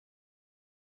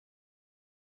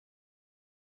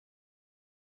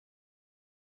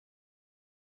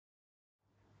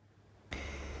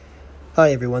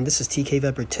Hi everyone, this is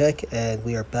tkviper Tech, and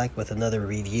we are back with another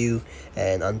review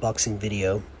and unboxing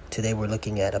video. Today we're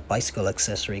looking at a bicycle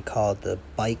accessory called the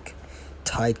Bike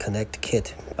Tide Connect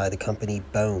Kit by the company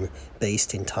Bone,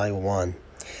 based in Taiwan.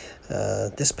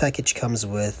 This package comes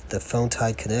with the phone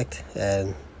Tide Connect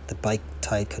and the Bike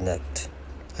Tide Connect,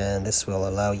 and this will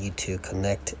allow you to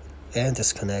connect and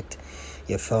disconnect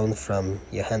your phone from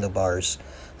your handlebars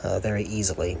very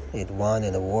easily. It won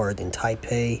an award in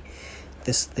Taipei.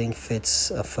 This thing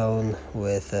fits a phone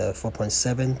with a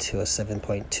 4.7 to a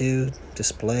 7.2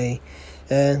 display,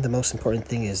 and the most important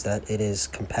thing is that it is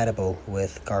compatible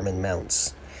with Garmin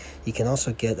mounts. You can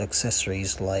also get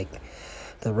accessories like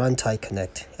the Run Tide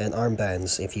Connect and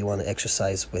armbands if you want to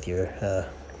exercise with your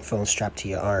phone strapped to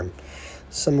your arm.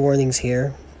 Some warnings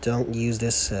here: don't use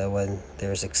this when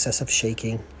there's excessive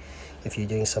shaking if you're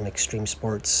doing some extreme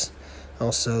sports.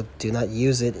 Also, do not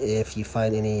use it if you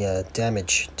find any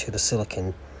damage to the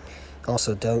silicone.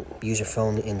 Also, don't use your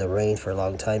phone in the rain for a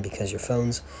long time because your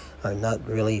phones are not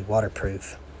really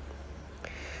waterproof.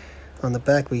 On the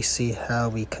back, we see how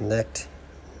we connect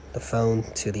the phone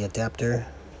to the adapter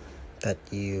that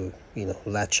you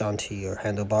latch onto your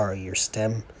handlebar or your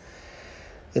stem.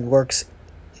 It works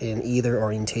in either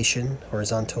orientation,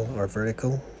 horizontal or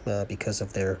vertical, because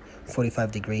of their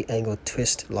 45-degree angle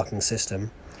twist locking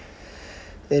system.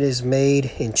 It is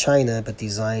made in China but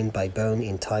designed by Bone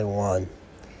in Taiwan.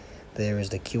 There is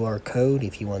the QR code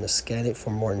if you want to scan it for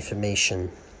more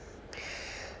information.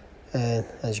 And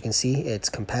as you can see, it's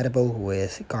compatible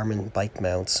with Garmin bike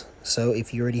mounts. So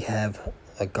if you already have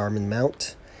a Garmin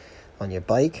mount on your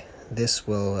bike, this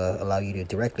will allow you to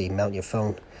directly mount your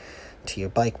phone to your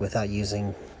bike without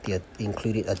using the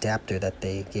included adapter that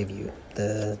they give you,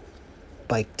 the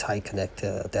Bike Tide Connect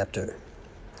adapter.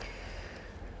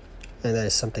 And that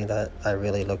is something that I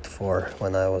really looked for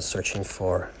when I was searching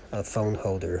for a phone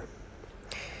holder.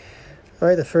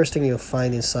 Alright, the first thing you'll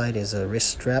find inside is a wrist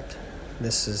strap.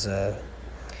 This is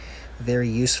very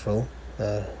useful.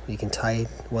 You can tie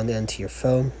one end to your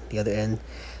phone, the other end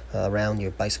around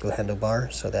your bicycle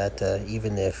handlebar, so that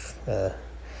even if the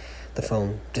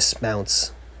phone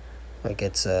dismounts or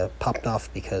gets popped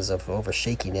off because of over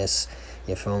shakiness,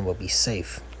 your phone will be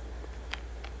safe.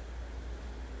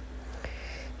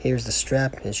 Here's the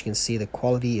strap. As you can see, the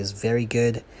quality is very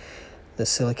good. The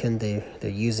silicone they're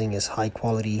using is high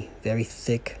quality, very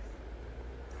thick.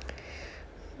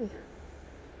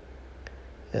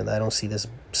 And I don't see this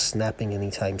snapping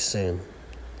anytime soon.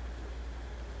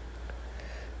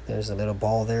 There's a little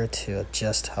ball there to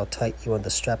adjust how tight you want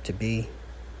the strap to be.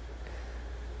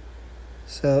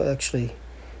 So actually,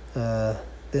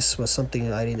 this was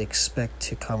something I didn't expect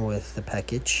to come with the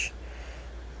package.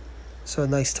 So a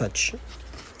nice touch.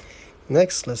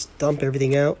 Next, let's dump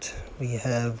everything out. We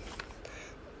have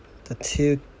the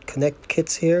two Connect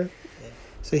kits here.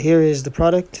 So here is the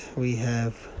product. We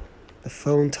have the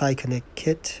phone Tide Connect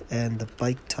kit and the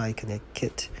Bike Tide Connect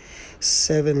kit.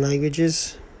 7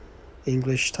 languages: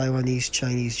 English, Taiwanese,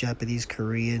 Chinese, Japanese,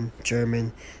 Korean,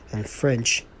 German, and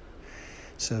French.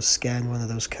 So scan one of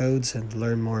those codes and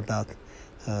learn more about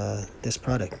this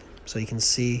product. So you can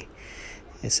see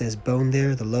it says Bone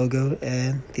there, the logo,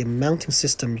 and the mounting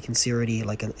system you can see already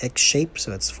like an X shape,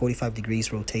 so it's 45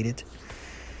 degrees rotated.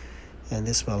 And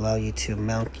this will allow you to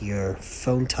mount your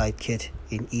phone Tide kit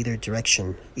in either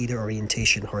direction, either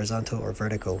orientation, horizontal or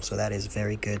vertical. So that is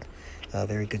very good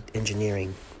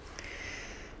engineering.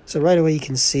 So right away you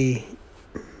can see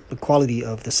the quality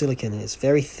of the silicone is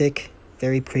very thick,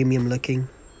 very premium looking.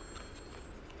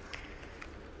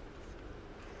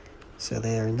 So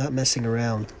they are not messing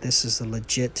around. This is a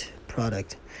legit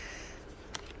product.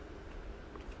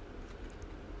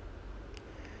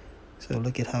 So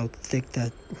look at how thick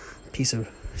that piece of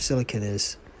silicone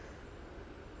is.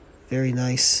 Very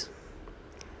nice.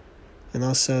 And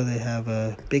also they have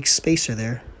a big spacer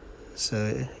there,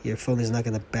 so your phone is not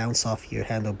going to bounce off your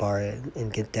handlebar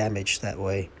and get damaged that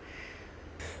way.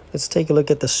 Let's take a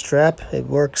look at the strap. It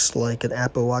works like an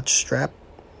Apple Watch strap.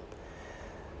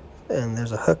 And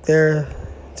there's a hook there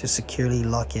to securely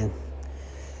lock in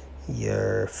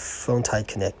your phone Tide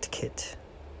Connect kit.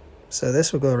 So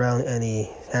this will go around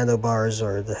any handlebars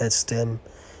or the head stem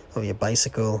of your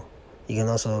bicycle. You can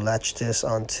also latch this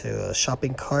onto a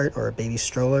shopping cart or a baby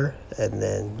stroller and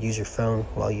then use your phone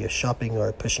while you're shopping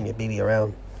or pushing your baby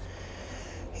around.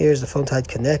 Here's the phone Tide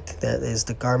Connect. That is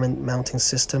the Garmin mounting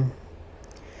system.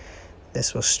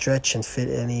 This will stretch and fit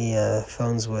any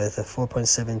phones with a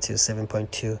 4.7 to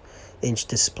 7.2 inch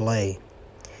display.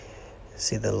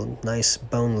 See the nice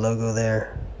Bone logo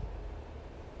there.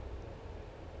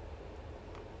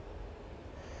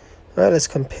 Alright, let's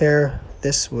compare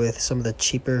this with some of the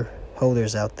cheaper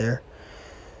holders out there.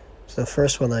 So the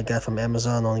first one I got from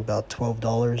Amazon, only about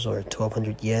 $12 or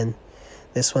 1,200 yen.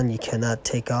 This one you cannot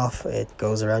take off. It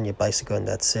goes around your bicycle and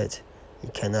that's it. You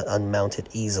cannot unmount it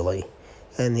easily.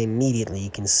 And immediately you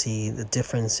can see the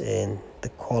difference in the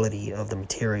quality of the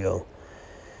material.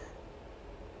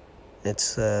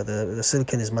 It's the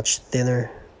silicone is much thinner.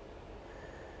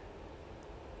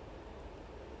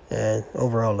 And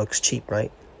overall looks cheap,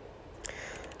 right?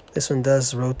 This one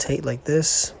does rotate like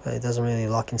this, but it doesn't really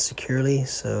lock in securely,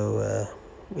 so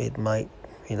it might,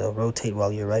 rotate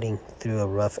while you're riding through a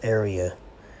rough area.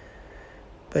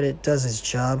 But it does its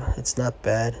job. It's not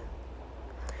bad.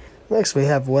 Next we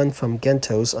have one from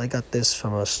Gento's. I got this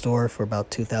from a store for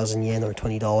about 2,000 yen or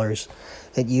 $20.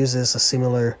 It uses a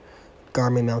similar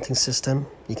Garmin mounting system.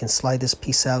 You can slide this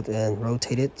piece out and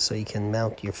rotate it so you can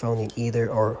mount your phone in either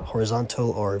or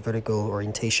horizontal or vertical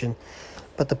orientation.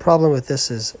 But the problem with this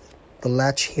is the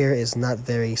latch here is not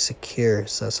very secure,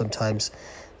 so sometimes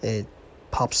it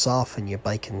pops off and your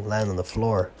bike can land on the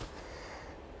floor.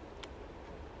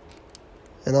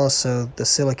 And also the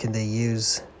silicone they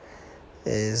use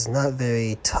is not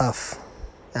very tough.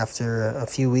 After a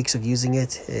few weeks of using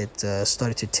it, it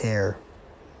started to tear.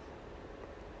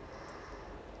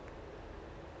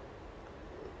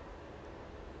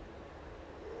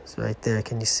 So right there,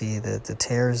 can you see the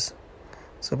tears?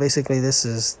 So basically this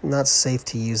is not safe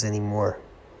to use anymore.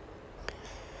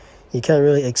 You can't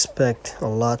really expect a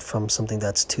lot from something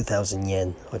that's 2,000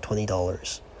 yen or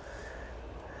 $20.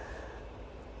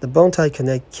 The Bone Tie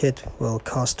Connect kit will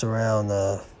cost around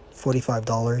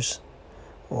 $45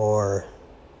 or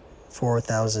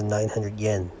 4,900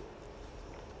 yen.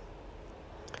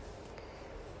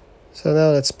 So now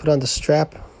let's put on the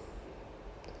strap.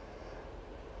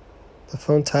 The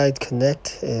Phone Tie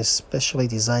Connect is specially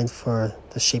designed for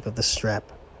the shape of the strap.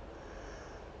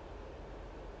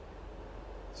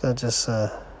 So just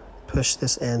push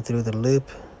this end through the loop.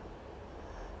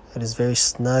 It is very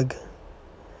snug.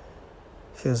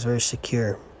 Feels very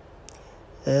secure.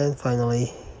 And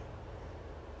finally,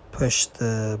 push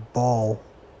the ball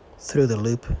through the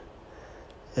loop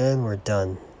and we're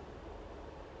done.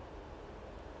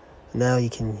 Now you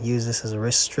can use this as a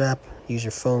wrist strap. Use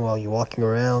your phone while you're walking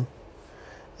around.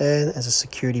 And as a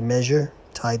security measure,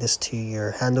 tie this to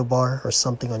your handlebar or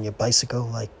something on your bicycle,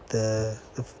 like the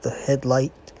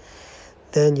headlight.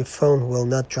 Then your phone will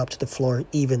not drop to the floor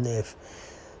even if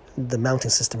the mounting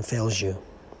system fails you.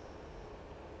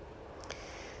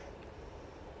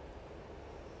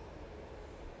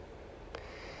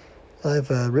 I've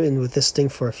ridden with this thing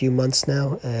for a few months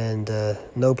now and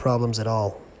no problems at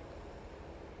all.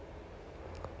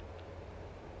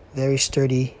 Very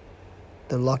sturdy.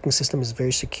 The locking system is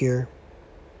very secure.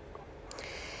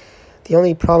 The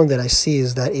only problem that I see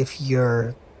is that if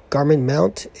your Garmin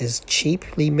mount is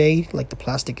cheaply made, like the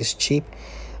plastic is cheap,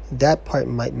 that part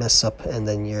might mess up and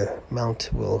then your mount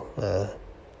will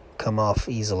come off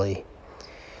easily.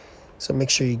 So make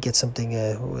sure you get something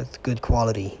with good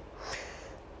quality.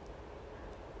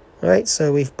 Alright,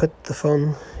 so we've put the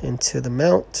phone into the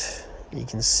mount. You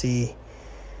can see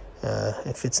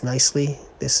it fits nicely.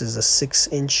 This is a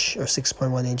 6-inch or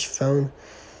 6.1-inch phone,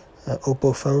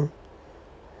 Oppo phone.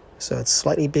 So it's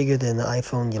slightly bigger than the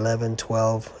iPhone 11,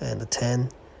 12, and the 10.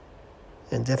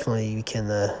 And definitely you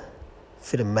can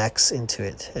fit a Max into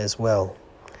it as well.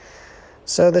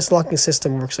 So this locking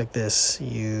system works like this.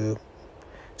 You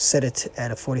set it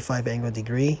at a 45 angle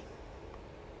degree.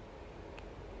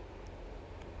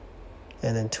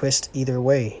 And then twist either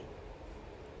way.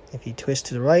 If you twist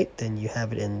to the right, then you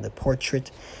have it in the portrait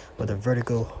or the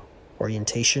vertical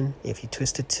orientation. If you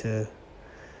twist it to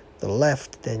the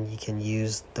left, then you can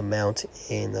use the mount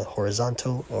in a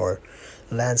horizontal or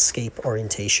landscape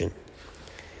orientation.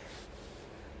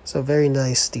 So very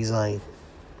nice design.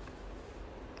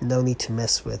 No need to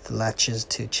mess with latches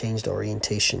to change the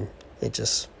orientation. It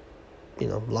just,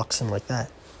 locks in like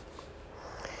that.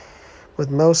 With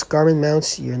most Garmin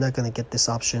mounts, you're not going to get this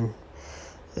option.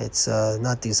 It's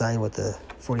not designed with a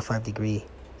 45-degree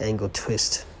angle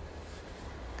twist.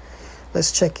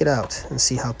 Let's check it out and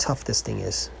see how tough this thing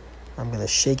is. I'm going to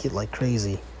shake it like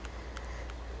crazy.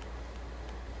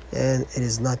 And it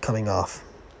is not coming off.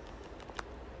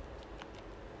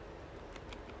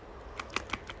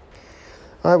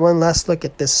 Alright, one last look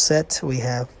at this set. We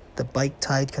have the Bike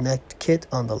Tied Connect kit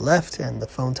on the left and the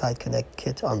Phone Tied Connect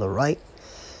kit on the right.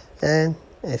 And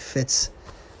it fits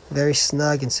very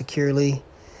snug and securely.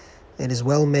 It is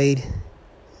well made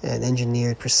and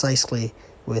engineered precisely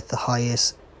with the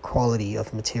highest quality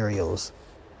of materials.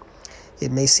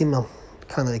 It may seem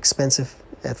kind of expensive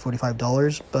at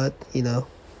 $45, but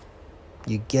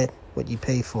you get what you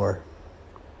pay for.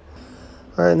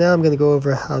 Alright, now I'm going to go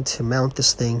over how to mount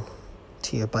this thing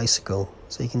to your bicycle.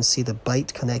 So you can see the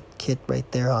Bike Connect kit right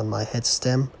there on my head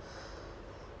stem.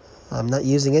 I'm not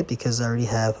using it because I already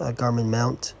have a Garmin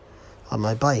mount on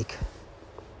my bike.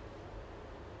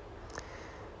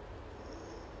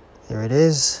 There it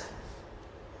is.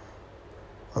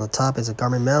 On the top is a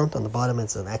Garmin mount, on the bottom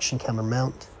it's an action camera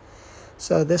mount.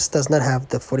 So this does not have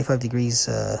the 45 degrees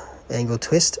angle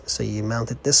twist, so you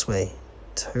mount it this way.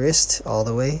 Twist all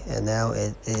the way, and now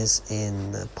it is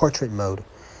in portrait mode.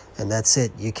 And that's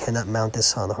it. You cannot mount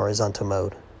this on the horizontal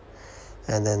mode.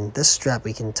 And then this strap,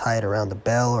 we can tie it around the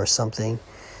bell or something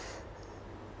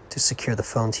to secure the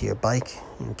phone to your bike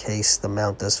in case the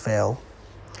mount does fail.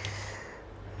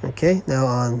 Okay, now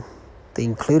on the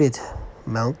included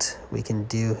mount, we can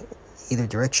do either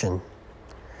direction.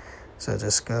 So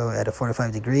just go at a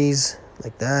 45 degrees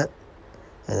like that,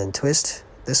 and then twist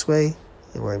this way,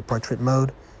 and we're in portrait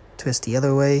mode. Twist the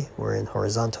other way, we're in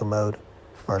horizontal mode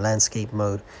or landscape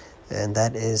mode, and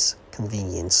that is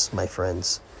convenience, my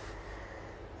friends.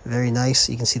 Very nice.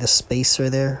 You can see the spacer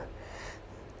there,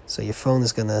 so your phone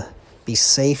is gonna be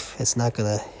safe. It's not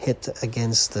gonna hit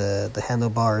against the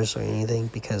handlebars or anything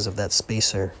because of that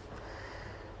spacer.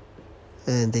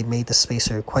 And they made the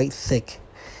spacer quite thick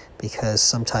because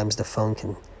sometimes the phone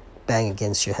can bang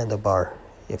against your handlebar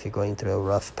if you're going through a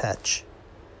rough patch.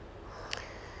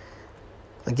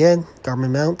 Again,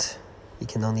 Garmin mount, you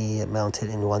can only mount it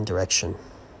in one direction.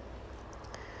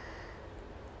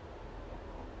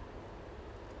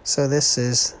 So this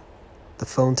is the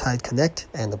Phone Tide Connect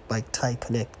and the Bike Tide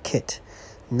Connect kit.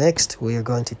 Next, we are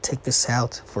going to take this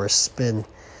out for a spin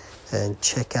and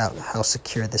check out how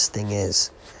secure this thing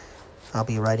is. I'll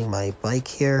be riding my bike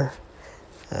here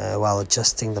while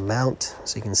adjusting the mount,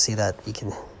 so you can see that you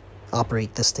can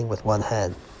operate this thing with one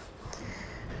hand.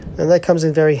 And that comes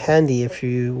in very handy if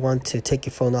you want to take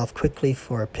your phone off quickly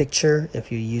for a picture,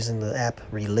 if you're using the app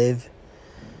Relive.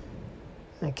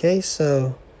 Okay,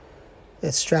 so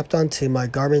it's strapped onto my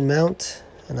Garmin mount,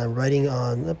 and I'm riding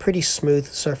on a pretty smooth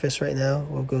surface right now.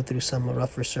 We'll go through some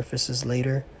rougher surfaces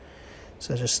later.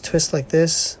 So just twist like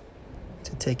this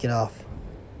to take it off.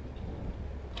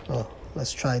 Oh,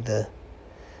 let's try the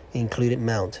included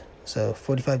mount. So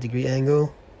 45-degree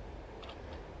angle,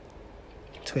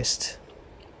 twist,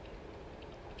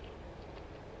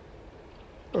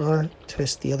 or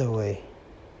twist the other way.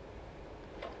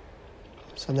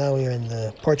 So now we are in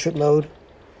the portrait mode.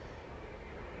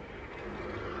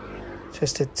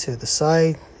 Twist it to the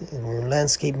side, and we're in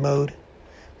landscape mode.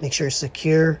 Make sure it's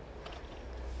secure.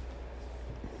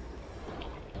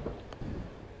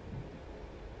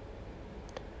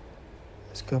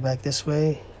 Let's go back this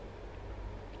way.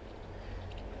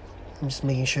 I'm just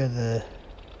making sure the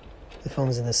phone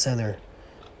is in the center.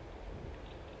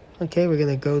 Okay, we're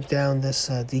gonna go down this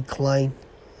decline,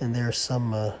 and there are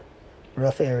some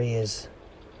rough areas.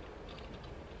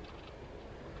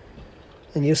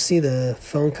 And you'll see the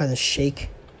phone kind of shake.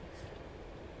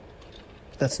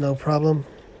 That's no problem.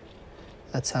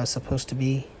 That's how it's supposed to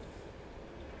be.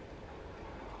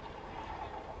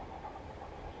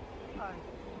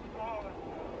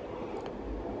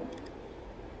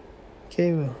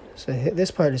 Okay, well, so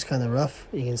this part is kind of rough.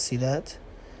 You can see that.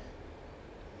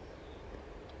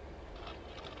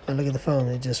 And look at the phone,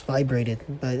 it just vibrated,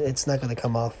 but it's not going to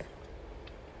come off.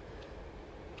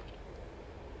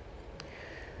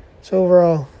 So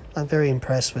overall, I'm very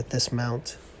impressed with this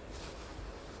mount.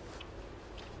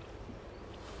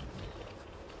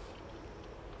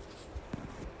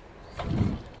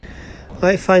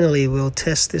 Alright, finally we'll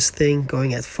test this thing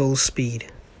going at full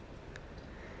speed.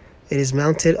 It is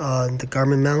mounted on the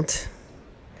Garmin mount,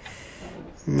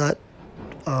 not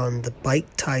on the Bike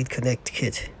Tide Connect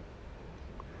kit.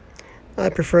 I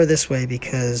prefer this way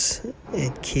because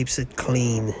it keeps it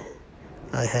clean.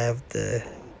 I have the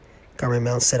Garmin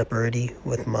mount set up already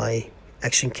with my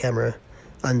action camera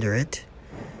under it.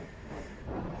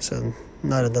 So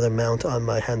not another mount on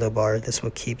my handlebar. This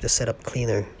will keep the setup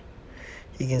cleaner.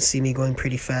 You can see me going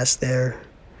pretty fast there.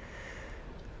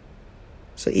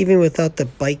 So even without the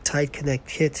Bike Tide Connect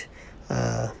kit,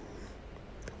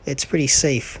 it's pretty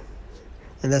safe.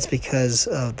 And that's because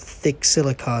of the thick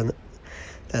silicone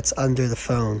that's under the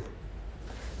phone.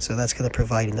 So that's going to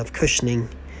provide enough cushioning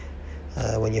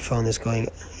when your phone is going,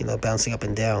 bouncing up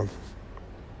and down.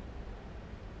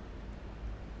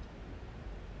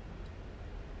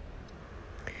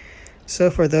 So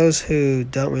for those who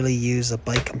don't really use a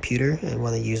bike computer and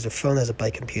want to use their phone as a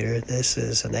bike computer, this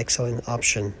is an excellent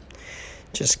option.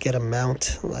 Just get a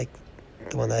mount like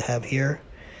the one I have here,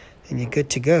 and you're good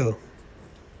to go.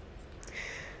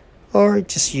 Or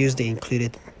just use the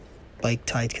included Bike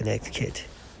Tide Connect kit.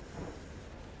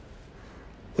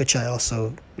 which I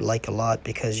also like a lot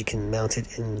because you can mount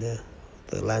it in the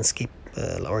landscape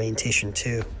orientation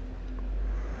too.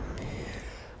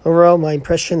 Overall, my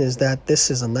impression is that this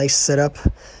is a nice setup,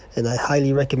 and I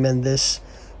highly recommend this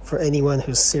for anyone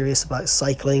who's serious about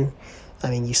cycling. I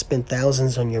mean, you spend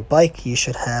thousands on your bike, you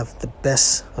should have the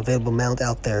best available mount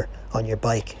out there on your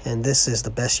bike, and this is the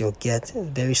best you'll get.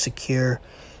 Very secure,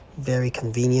 very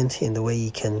convenient in the way you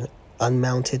can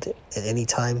unmount it at any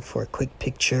time for a quick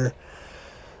picture.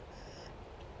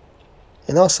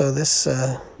 And also this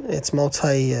it's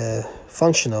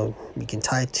multi-functional. You can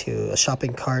tie it to a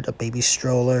shopping cart, a baby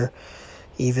stroller,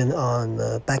 even on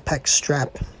a backpack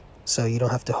strap, so you don't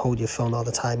have to hold your phone all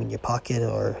the time in your pocket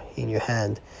or in your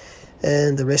hand.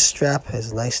 And the wrist strap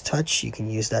has a nice touch. You can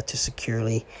use that to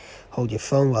securely hold your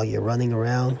phone while you're running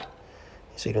around,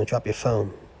 so you don't drop your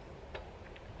phone.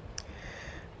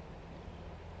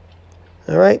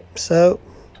 Alright, so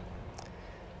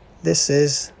this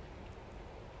is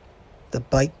the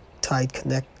Bike Tide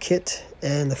Connect kit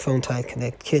and the Phone Tide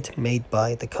Connect kit made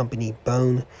by the company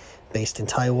Bone, based in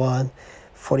Taiwan.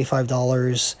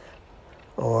 $45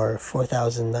 or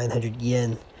 4,900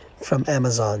 yen from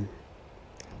Amazon.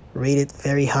 Rated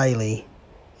very highly,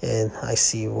 and I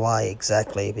see why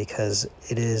exactly, because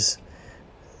it is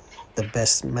the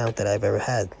best mount that I've ever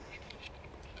had.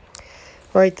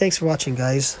 Alright, thanks for watching,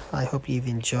 guys. I hope you've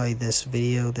enjoyed this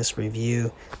video, this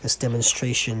review, this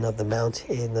demonstration of the mount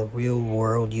in the real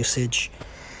world usage.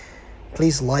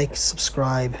 Please like,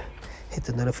 subscribe, hit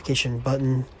the notification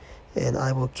button, and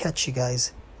I will catch you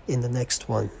guys in the next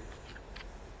one.